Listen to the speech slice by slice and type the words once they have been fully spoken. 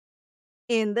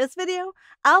In this video,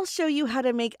 I'll show you how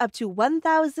to make up to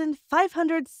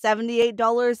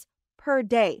 $1,578 per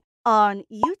day on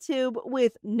YouTube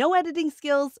with no editing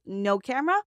skills, no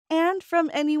camera, and from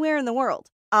anywhere in the world.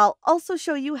 I'll also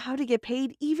show you how to get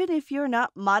paid even if you're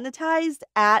not monetized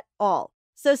at all.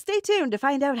 So stay tuned to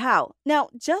find out how. Now,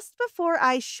 just before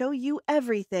I show you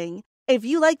everything, if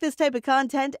you like this type of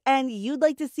content and you'd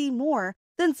like to see more,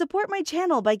 then support my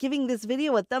channel by giving this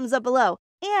video a thumbs up below.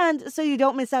 And so you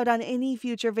don't miss out on any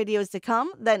future videos to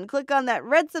come, then click on that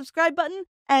red subscribe button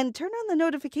and turn on the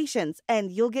notifications,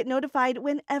 and you'll get notified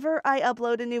whenever I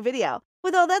upload a new video.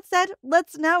 With all that said,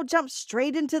 let's now jump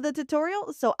straight into the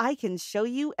tutorial so I can show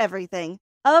you everything.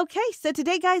 Okay, so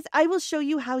today, guys, I will show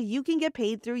you how you can get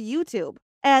paid through YouTube.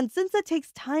 And since it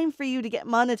takes time for you to get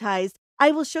monetized,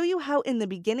 I will show you how in the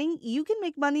beginning you can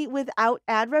make money without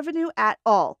ad revenue at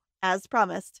all, as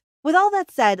promised. With all that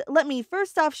said, let me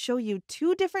first off show you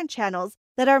two different channels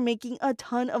that are making a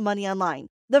ton of money online.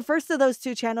 The first of those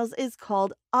two channels is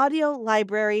called Audio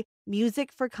Library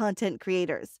Music for Content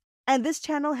Creators. And this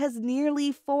channel has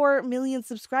nearly 4 million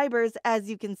subscribers, as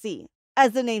you can see.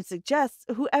 As the name suggests,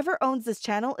 whoever owns this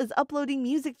channel is uploading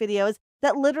music videos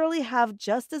that literally have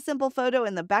just a simple photo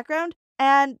in the background,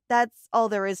 and that's all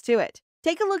there is to it.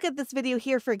 Take a look at this video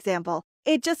here, for example.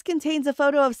 It just contains a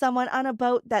photo of someone on a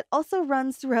boat that also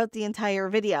runs throughout the entire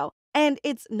video. And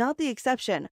it's not the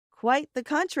exception. Quite the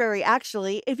contrary,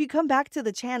 actually. If you come back to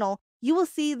the channel, you will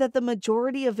see that the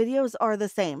majority of videos are the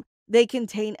same. They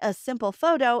contain a simple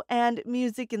photo and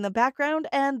music in the background,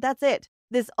 and that's it.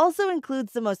 This also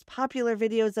includes the most popular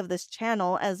videos of this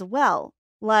channel as well,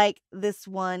 like this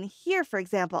one here, for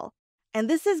example. And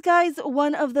this is, guys,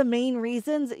 one of the main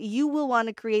reasons you will want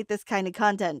to create this kind of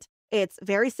content. It's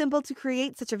very simple to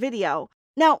create such a video.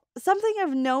 Now, something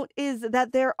of note is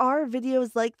that there are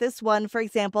videos like this one, for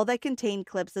example, that contain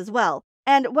clips as well.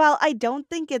 And while I don't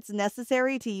think it's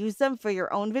necessary to use them for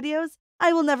your own videos,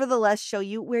 I will nevertheless show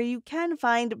you where you can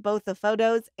find both the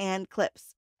photos and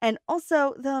clips, and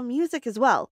also the music as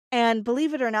well. And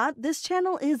believe it or not, this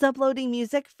channel is uploading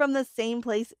music from the same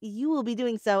place you will be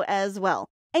doing so as well.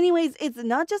 Anyways, it's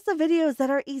not just the videos that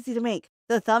are easy to make.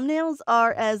 The thumbnails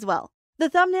are as well. The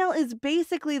thumbnail is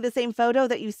basically the same photo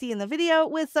that you see in the video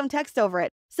with some text over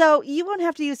it, so you won't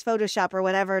have to use Photoshop or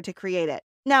whatever to create it.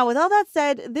 Now, with all that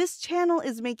said, this channel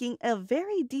is making a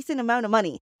very decent amount of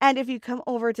money, and if you come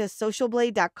over to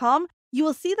socialblade.com, you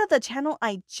will see that the channel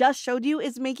I just showed you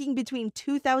is making between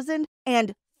 $2,000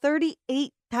 and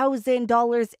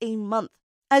 $38,000 a month.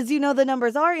 As you know, the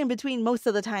numbers are in between most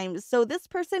of the time, so this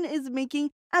person is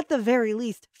making, at the very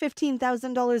least,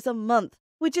 $15,000 a month,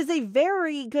 which is a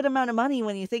very good amount of money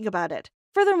when you think about it.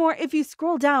 Furthermore, if you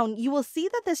scroll down, you will see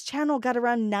that this channel got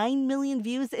around 9 million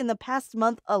views in the past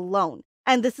month alone.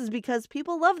 And this is because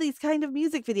people love these kind of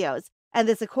music videos. And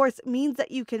this, of course, means that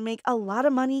you can make a lot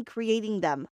of money creating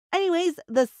them. Anyways,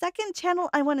 the second channel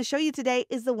I want to show you today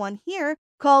is the one here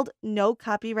called No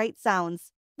Copyright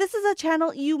Sounds. This is a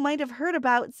channel you might have heard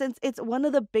about since it's one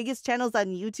of the biggest channels on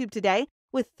YouTube today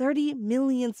with 30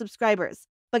 million subscribers.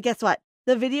 But guess what?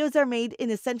 The videos are made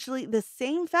in essentially the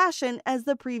same fashion as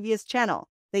the previous channel.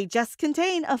 They just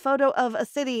contain a photo of a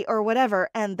city or whatever,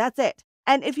 and that's it.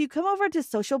 And if you come over to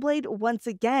Social Blade once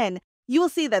again, you will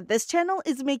see that this channel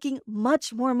is making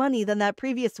much more money than that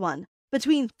previous one,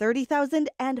 between $30,000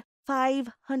 and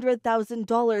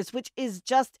 $500,000, which is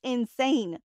just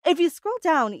insane. If you scroll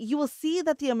down, you will see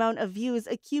that the amount of views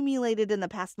accumulated in the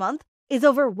past month is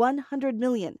over 100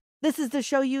 million. This is to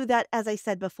show you that, as I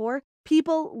said before,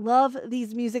 people love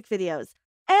these music videos.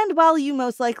 And while you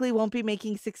most likely won't be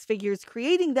making six figures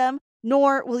creating them,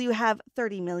 nor will you have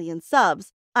 30 million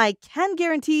subs, I can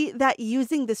guarantee that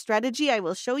using the strategy I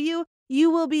will show you, you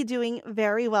will be doing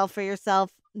very well for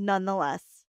yourself nonetheless.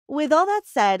 With all that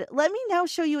said, let me now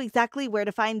show you exactly where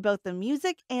to find both the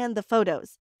music and the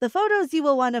photos. The photos you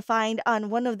will want to find on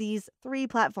one of these three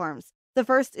platforms. The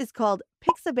first is called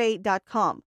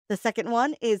Pixabay.com. The second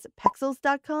one is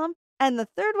Pexels.com. And the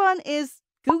third one is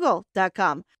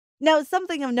Google.com. Now,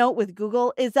 something of note with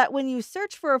Google is that when you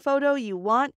search for a photo you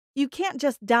want, you can't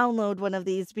just download one of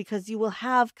these because you will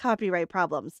have copyright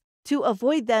problems. To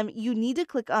avoid them, you need to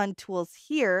click on Tools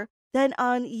here, then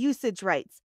on Usage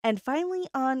Rights, and finally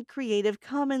on Creative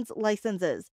Commons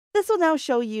licenses. This will now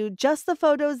show you just the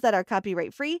photos that are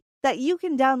copyright-free that you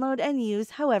can download and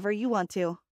use however you want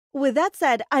to. With that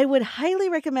said, I would highly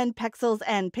recommend Pexels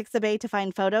and Pixabay to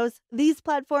find photos. These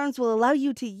platforms will allow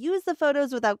you to use the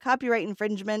photos without copyright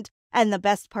infringement, and the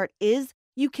best part is,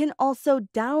 you can also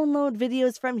download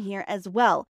videos from here as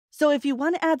well. So if you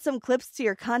want to add some clips to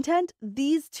your content,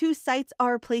 these two sites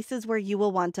are places where you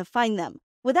will want to find them.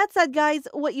 With that said, guys,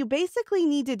 what you basically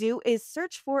need to do is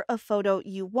search for a photo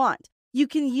you want. You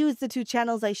can use the two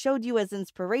channels I showed you as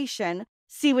inspiration,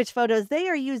 see which photos they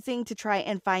are using to try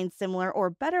and find similar or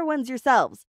better ones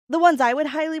yourselves. The ones I would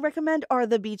highly recommend are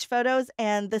the beach photos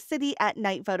and the city at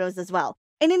night photos as well.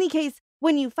 In any case,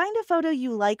 when you find a photo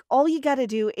you like, all you gotta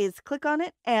do is click on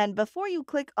it, and before you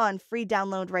click on free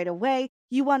download right away,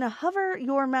 you wanna hover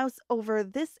your mouse over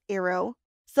this arrow,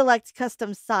 select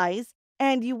custom size,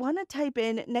 and you wanna type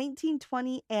in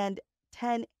 1920 and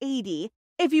 1080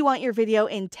 if you want your video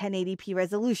in 1080p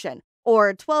resolution, or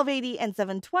 1280 and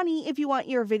 720 if you want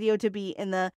your video to be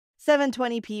in the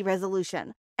 720p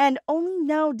resolution. And only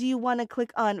now do you want to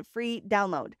click on free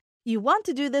download. You want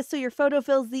to do this so your photo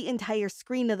fills the entire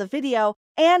screen of the video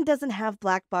and doesn't have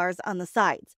black bars on the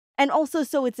sides, and also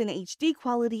so it's in HD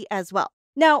quality as well.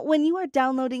 Now, when you are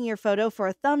downloading your photo for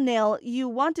a thumbnail, you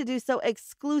want to do so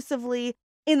exclusively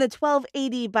in the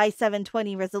 1280 by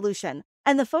 720 resolution.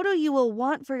 And the photo you will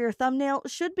want for your thumbnail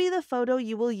should be the photo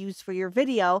you will use for your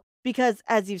video, because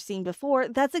as you've seen before,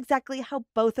 that's exactly how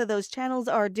both of those channels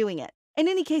are doing it. In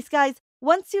any case, guys,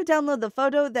 once you download the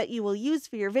photo that you will use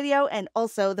for your video and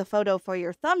also the photo for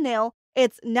your thumbnail,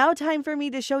 it's now time for me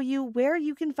to show you where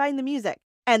you can find the music.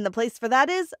 And the place for that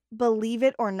is, believe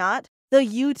it or not, the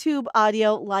YouTube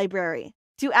audio library.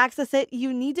 To access it,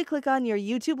 you need to click on your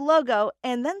YouTube logo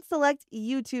and then select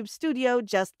YouTube Studio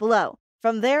just below.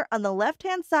 From there, on the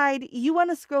left-hand side, you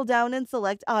want to scroll down and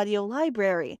select Audio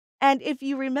Library. And if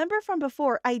you remember from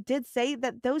before, I did say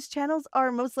that those channels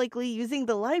are most likely using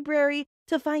the library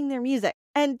to find their music.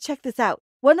 And check this out.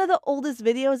 One of the oldest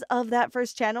videos of that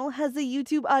first channel has the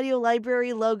YouTube Audio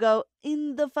Library logo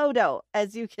in the photo,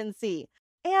 as you can see.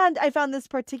 And I found this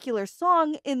particular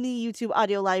song in the YouTube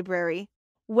Audio Library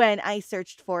when I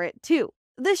searched for it too.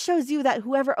 This shows you that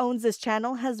whoever owns this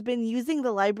channel has been using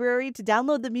the library to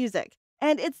download the music,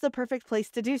 and it's the perfect place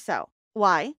to do so.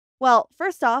 Why? Well,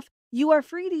 first off, you are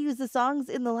free to use the songs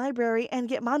in the library and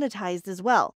get monetized as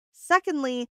well.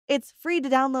 Secondly, it's free to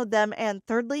download them, and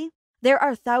thirdly, there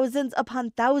are thousands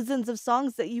upon thousands of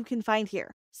songs that you can find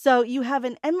here. So you have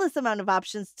an endless amount of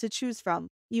options to choose from.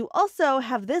 You also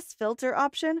have this filter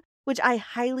option, which I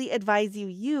highly advise you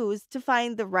use to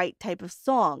find the right type of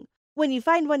song. When you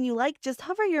find one you like, just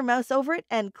hover your mouse over it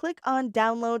and click on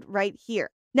download right here.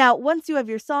 Now, once you have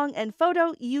your song and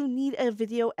photo, you need a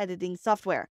video editing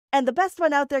software. And the best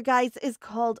one out there, guys, is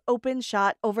called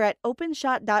OpenShot over at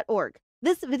openshot.org.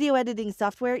 This video editing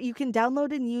software you can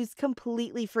download and use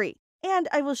completely free. And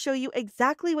I will show you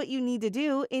exactly what you need to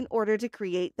do in order to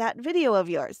create that video of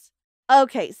yours.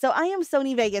 Okay, so I am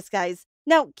Sony Vegas, guys.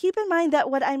 Now, keep in mind that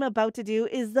what I'm about to do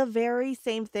is the very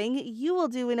same thing you will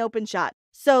do in OpenShot,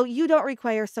 so you don't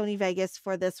require Sony Vegas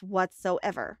for this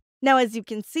whatsoever. Now, as you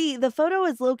can see, the photo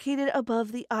is located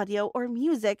above the audio or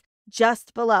music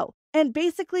just below. And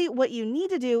basically, what you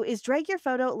need to do is drag your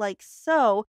photo like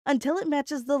so until it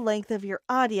matches the length of your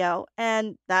audio,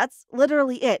 and that's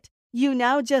literally it. You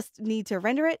now just need to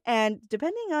render it, and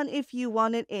depending on if you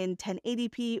want it in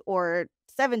 1080p or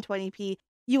 720p,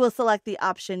 you will select the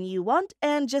option you want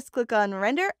and just click on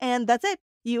render, and that's it.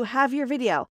 You have your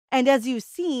video. And as you've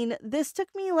seen, this took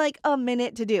me like a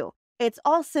minute to do. It's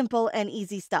all simple and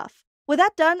easy stuff. With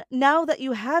that done, now that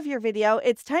you have your video,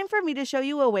 it's time for me to show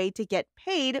you a way to get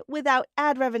paid without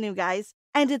ad revenue, guys.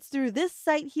 And it's through this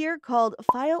site here called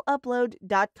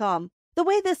fileupload.com. The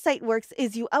way this site works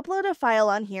is you upload a file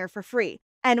on here for free,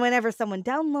 and whenever someone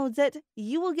downloads it,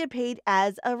 you will get paid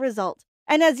as a result.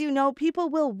 And as you know, people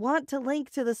will want to link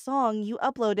to the song you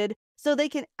uploaded so they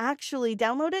can actually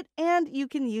download it, and you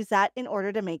can use that in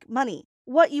order to make money.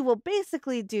 What you will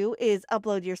basically do is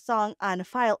upload your song on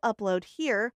File Upload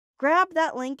here, grab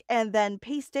that link, and then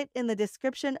paste it in the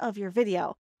description of your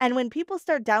video. And when people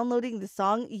start downloading the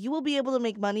song, you will be able to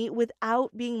make money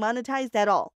without being monetized at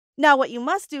all. Now, what you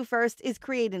must do first is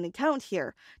create an account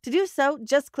here. To do so,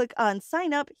 just click on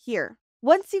Sign Up here.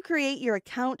 Once you create your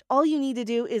account, all you need to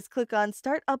do is click on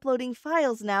Start Uploading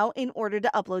Files Now in order to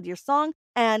upload your song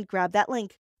and grab that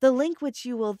link. The link which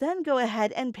you will then go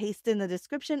ahead and paste in the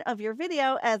description of your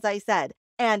video, as I said.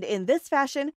 And in this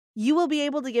fashion, you will be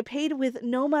able to get paid with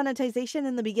no monetization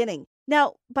in the beginning.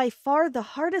 Now, by far the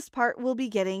hardest part will be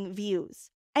getting views.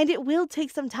 And it will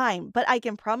take some time, but I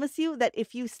can promise you that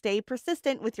if you stay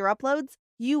persistent with your uploads,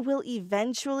 you will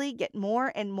eventually get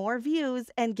more and more views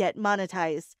and get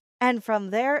monetized. And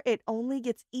from there, it only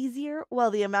gets easier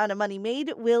while the amount of money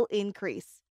made will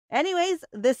increase. Anyways,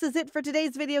 this is it for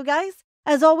today's video, guys.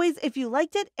 As always, if you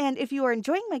liked it and if you are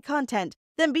enjoying my content,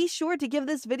 then be sure to give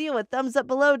this video a thumbs up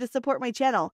below to support my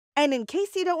channel. And in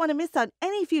case you don't want to miss on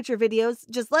any future videos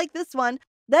just like this one,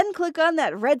 Then click on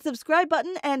that red subscribe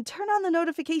button and turn on the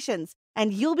notifications,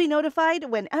 and you'll be notified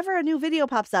whenever a new video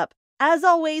pops up. As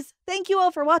always, thank you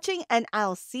all for watching, and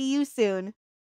I'll see you soon.